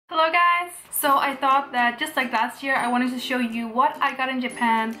Hello guys! So I thought that just like last year I wanted to show you what I got in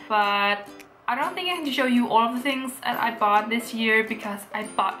Japan, but I don't think I can show you all of the things that I bought this year because I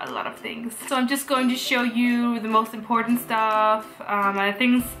bought a lot of things. So I'm just going to show you the most important stuff and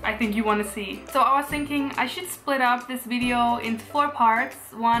things I think you want to see. So I was thinking I should split up this video into 4 parts.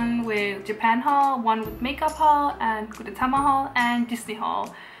 One with Japan haul, one with makeup haul, and Gudetama haul, and Disney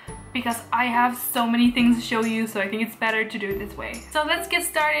haul. Because I have so many things to show you, so I think it's better to do it this way. So let's get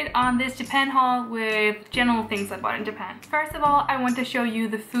started on this Japan haul with general things I bought in Japan. First of all, I want to show you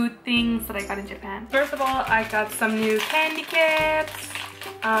the food things that I got in Japan. First of all, I got some new candy kits.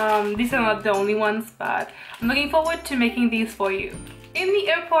 These are not the only ones, but I'm looking forward to making these for you. In the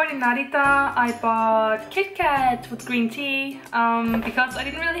airport in Narita, I bought Kit Kats with green tea because I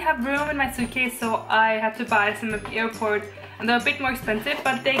didn't really have room in my suitcase, so I had to buy some at the airport. And they're a bit more expensive,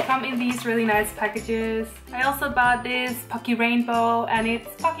 but they come in these really nice packages. I also bought this Pocky Rainbow, and it's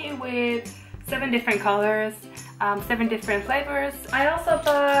Pocky with 7 different colors, 7 different flavors. I also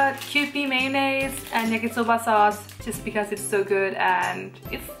bought Kewpie mayonnaise and yakisoba sauce just because it's so good, and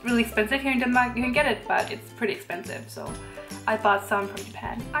it's really expensive here in Denmark. You can get it, but it's pretty expensive, so I bought some from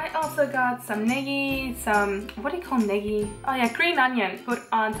Japan. I also got some negi, what do you call negi? Oh yeah, green onion put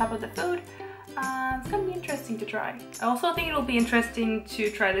on top of the food. It's gonna be interesting to try. I also think it'll be interesting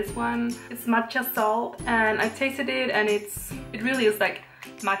to try this one. It's matcha salt, and I tasted it, and it really is like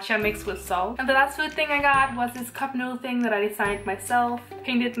matcha mixed with salt. And the last food thing I got was this cup noodle thing that I designed myself.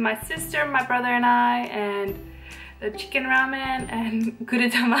 Painted my sister, my brother, and I, and the chicken ramen and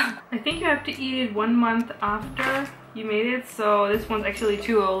Gudetama. I think you have to eat it 1 month after you made it, so this one's actually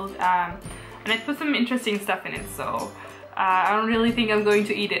too old. And I put some interesting stuff in it, so I don't really think I'm going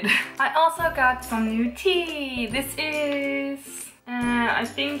to eat it. I also got some new tea. This is, I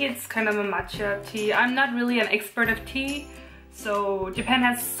think it's kind of a matcha tea. I'm not really an expert of tea, so Japan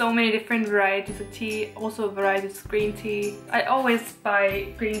has so many different varieties of tea, also varieties of green tea. I always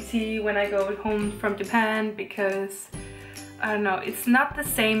buy green tea when I go home from Japan because, I don't know, it's not the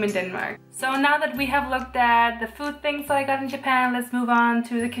same in Denmark. So now that we have looked at the food things that I got in Japan, let's move on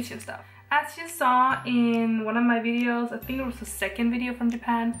to the kitchen stuff. As you saw in one of my videos, I think it was the second video from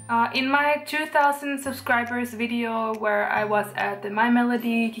Japan, in my 2000 subscribers video where I was at the My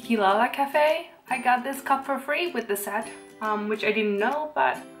Melody Kikilala cafe, I got this cup for free with the set, which I didn't know,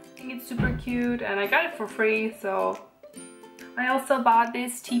 but I think it's super cute and I got it for free, so I also bought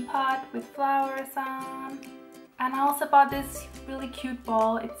this teapot with flowers on, and I also bought this really cute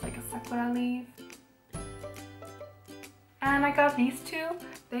ball. It's like a sakura leaf. And I got these two.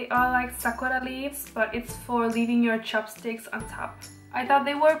 They are like sakura leaves, but it's for leaving your chopsticks on top. I thought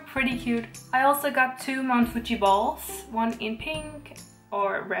they were pretty cute. I also got 2 Mount Fuji balls, one in pink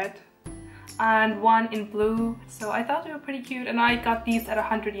or red and one in blue. So I thought they were pretty cute, and I got these at a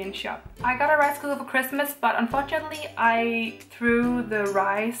 100 yen shop. I got a rice cooker for Christmas, but unfortunately I threw the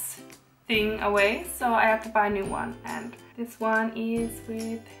rice thing away, so I have to buy a new one. And this one is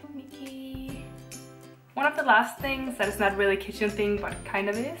with Mickey. One of the last things that is not really a kitchen thing, but kind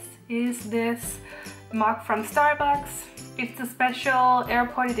of is this mug from Starbucks. It's a special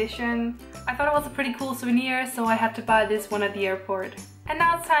airport edition. I thought it was a pretty cool souvenir, so I had to buy this one at the airport. And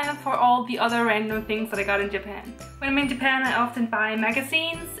now it's time for all the other random things that I got in Japan. When I'm in Japan, I often buy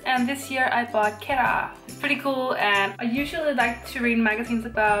magazines, and this year I bought Kera. It's pretty cool, and I usually like to read magazines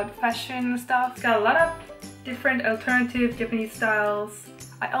about fashion stuff. It's got a lot of different alternative Japanese styles.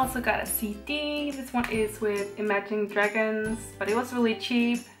 I also got a CD. This one is with Imagine Dragons, but it was really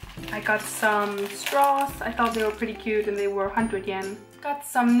cheap. I got some straws. I thought they were pretty cute, and they were 100 yen. Got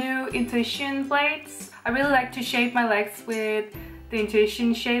some new Intuition blades. I really like to shave my legs with the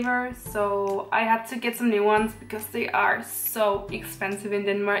Intuition shaver, so I had to get some new ones because they are so expensive in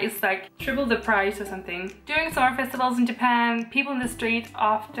Denmark. It's like triple the price or something. During summer festivals in Japan, people in the street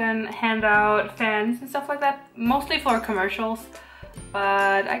often hand out fans and stuff like that, mostly for commercials.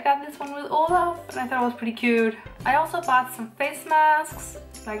 But I got this one with Olaf, and I thought it was pretty cute. I also bought some face masks,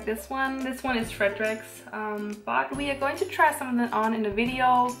 like this one. This one is Frederick's, but we are going to try some of them on in a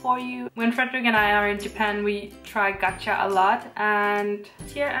video for you. When Frederick and I are in Japan, we try gacha a lot, and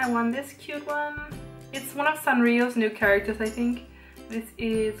here I won this cute one. It's one of Sanrio's new characters, I think. This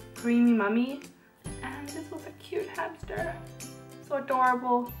is Creamy Mummy, and this was a cute hamster. So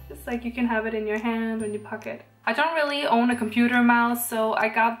adorable. Just like you can have it in your hand when you pocket. I don't really own a computer mouse, so I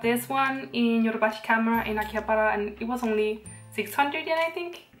got this one in Yorubashi Camera in Akihabara, and it was only 600 yen, I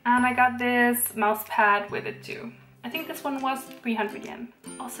think. And I got this mouse pad with it too. I think this one was 300 yen.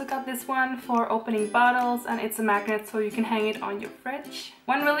 Also got this one for opening bottles, and it's a magnet so you can hang it on your fridge.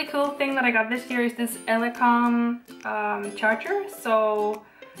 One really cool thing that I got this year is this Elecom charger. So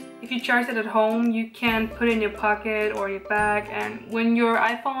if you charge it at home, you can put it in your pocket or your bag, and when your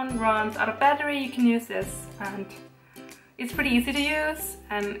iPhone runs out of battery, you can use this. And it's pretty easy to use,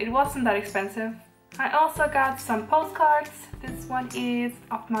 and it wasn't that expensive. I also got some postcards. This one is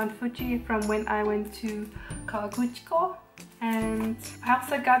of Mount Fuji from when I went to Kawaguchiko. And I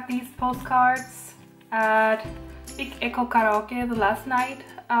also got these postcards at Big Echo Karaoke the last night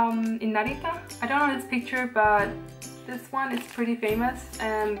in Narita. I don't know this picture, but this one is pretty famous,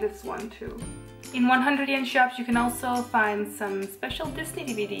 and this one too. In 100 yen shops you can also find some special Disney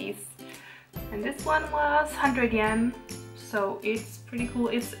DVDs. And this one was 100 yen. So it's pretty cool.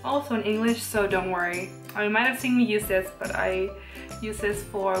 It's also in English, so don't worry. You might have seen me use this, but I use this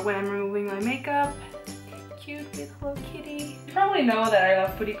for when I'm removing my makeup. Cute with Hello Kitty. You probably know that I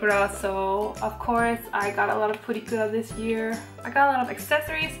love Purikura, so of course I got a lot of Purikura this year. I got a lot of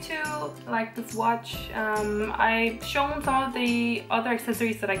accessories too, like this watch. I've shown some of the other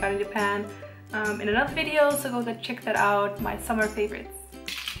accessories that I got in Japan in another video, so go check that out, my summer favorites.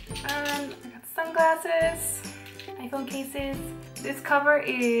 And I got sunglasses, iPhone cases. This cover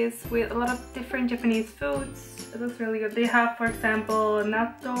is with a lot of different Japanese foods. It looks really good. They have, for example,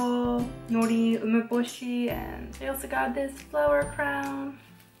 natto, nori, umeboshi, and they also got this flower crown.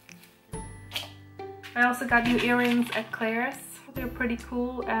 I also got new earrings at Claire's. They're pretty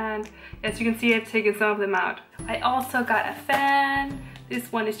cool, and as you can see, I've taken some of them out. I also got a fan.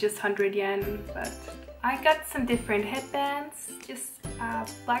 This one is just 100 yen, but I got some different headbands. Just a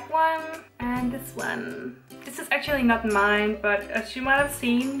black one and this one. This is actually not mine, but as you might have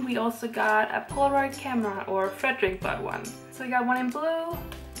seen, we also got a Polaroid camera, or Frederick bought one. So we got one in blue.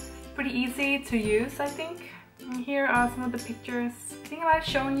 Pretty easy to use, I think. And here are some of the pictures. I think I might have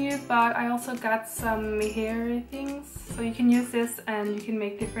shown you, but I also got some hair things. So you can use this and you can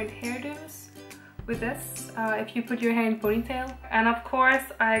make different hairdos with this if you put your hair in ponytail. And of course,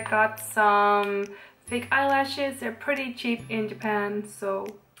 I got some fake eyelashes. They're pretty cheap in Japan, so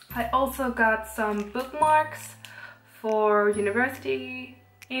I also got some bookmarks for university.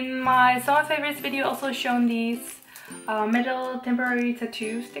 In my summer favorites video, I also shown these metal temporary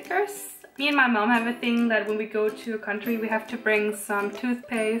tattoo stickers. Me and my mom have a thing that when we go to a country, we have to bring some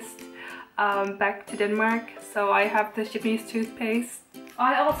toothpaste back to Denmark. So I have the Japanese toothpaste.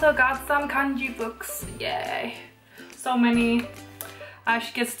 I also got some kanji books. Yay! So many. I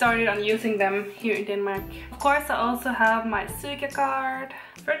should get started on using them here in Denmark. Of course, I also have my Suica card.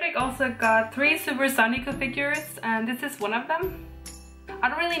 Frederick also got 3 Super Sonico figures, and this is one of them. I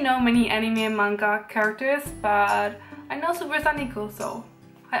don't really know many anime and manga characters, but I know Super Sonico, so.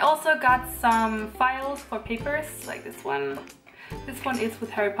 I also got some files for papers, like this one. This one is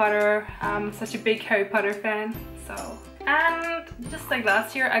with Harry Potter. I'm such a big Harry Potter fan, so. And just like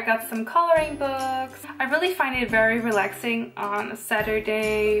last year, I got some coloring books. I really find it very relaxing on a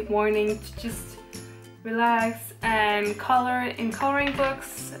Saturday morning to just relax and color in coloring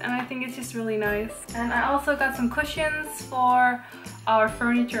books, and I think it's just really nice. And I also got some cushions for our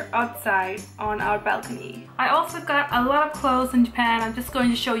furniture outside on our balcony. I also got a lot of clothes in Japan. I'm just going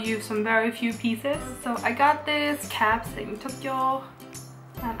to show you some very few pieces. So I got this cap in Tokyo,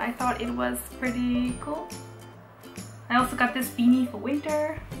 and I thought it was pretty cool. I also got this beanie for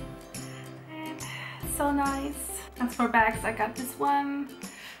winter, and it's so nice. As for bags, I got this one.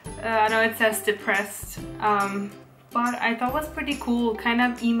 I know it says depressed, but I thought it was pretty cool, kind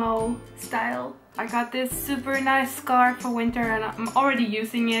of emo style. I got this super nice scarf for winter, and I'm already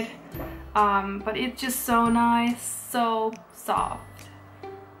using it, but it's just so nice, so soft.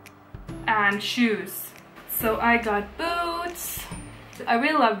 And shoes. So I got boots. I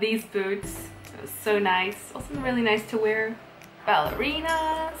really love these boots. So nice, also really nice to wear.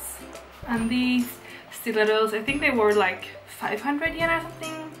 Ballerinas, and these stilettos. I think they were like 500 yen or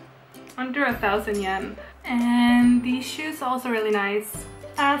something, under 1,000 yen. And these shoes are also really nice.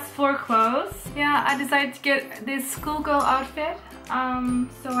 As for clothes, yeah, I decided to get this schoolgirl outfit,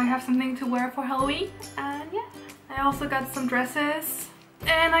 so I have something to wear for Halloween. And yeah, I also got some dresses,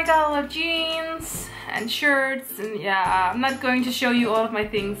 and I got a lot of jeans and shirts, and yeah, I'm not going to show you all of my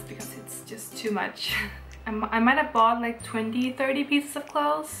things because it's just too much. I might have bought like 20-30 pieces of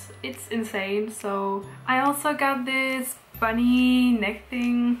clothes. It's insane. So I also got this bunny neck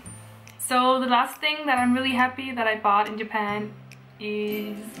thing. So the last thing that I'm really happy that I bought in Japan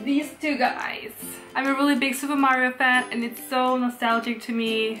is these two guys. I'm a really big Super Mario fan, and it's so nostalgic to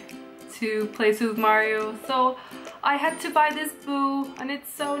me to play Super Mario. So I had to buy this Boo, and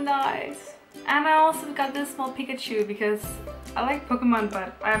it's so nice. And I also got this small Pikachu because I like Pokemon,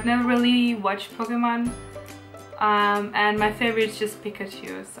 but I've never really watched Pokemon. And my favorite is just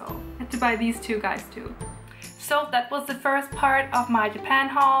Pikachu, so I had to buy these two guys too. So that was the first part of my Japan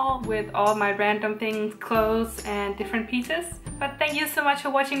haul with all my random things, clothes and different pieces. But thank you so much for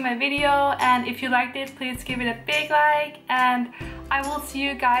watching my video, and if you liked it, please give it a big like, and I will see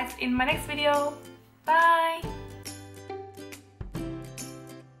you guys in my next video. Bye!